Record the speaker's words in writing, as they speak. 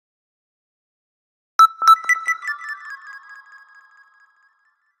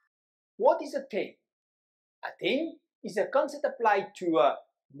What is a taint? A taint is a concept applied to a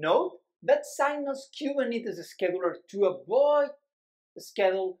node that signals Kubernetes as a scheduler to avoid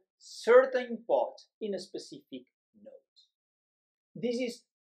schedule certain pods in a specific node. This is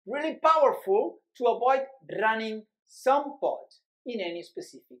really powerful to avoid running some pods in any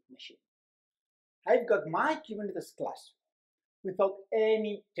specific machine. I've got my Kubernetes cluster without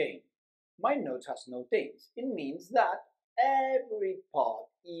any taint. My node has no taints. It means that every pod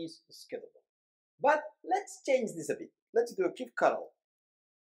is schedulable. But let's change this a bit. Let's do a kubectl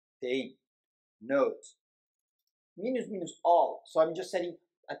taint nodes minus all. So I'm just setting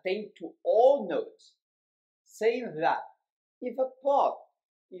a taint to all nodes, saying that if a pod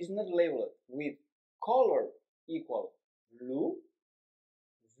is not labeled with color equal blue,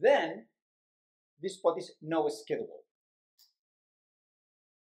 then this pod is no schedulable.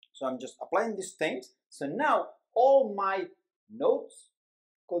 So I'm just applying this taint. So now all my nodes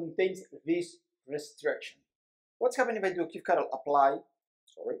contains this restriction. What's happening if I do kubectl apply?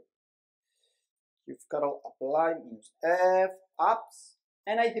 Kubectl apply -f apps,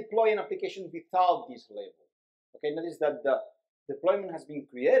 and I deploy an application without this label. Okay, notice that the deployment has been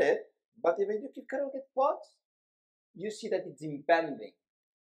created, but if I do kubectl get pods, you see that it's impending,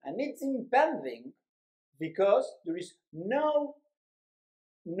 and it's impending because there is no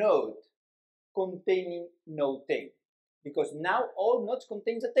node containing no taint, because now all nodes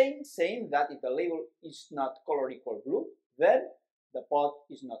contains a taint saying that if the label is not color equal blue, then the pod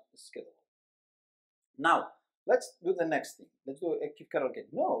is not schedulable. Now let's do the next thing. Let's do a kubectl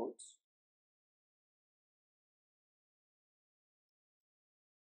get nodes.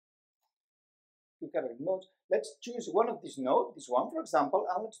 Kubectl get nodes. Let's choose one of these nodes, this one for example,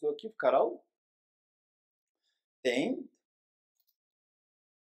 and let's do a kubectl taint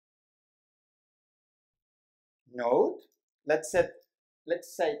node. Let's say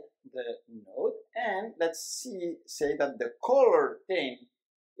the node, and let's say that the color taint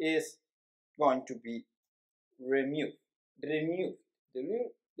is going to be delete,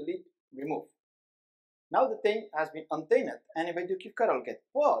 remove. Now the taint has been untainted, and if I do kubectl get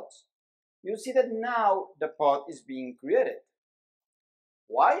pods, you see that now the pod is being created.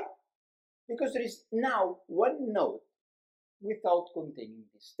 Why? Because there is now one node without containing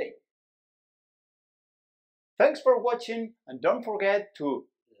this taint. Thanks for watching, and don't forget to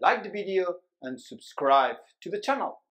like the video and subscribe to the channel.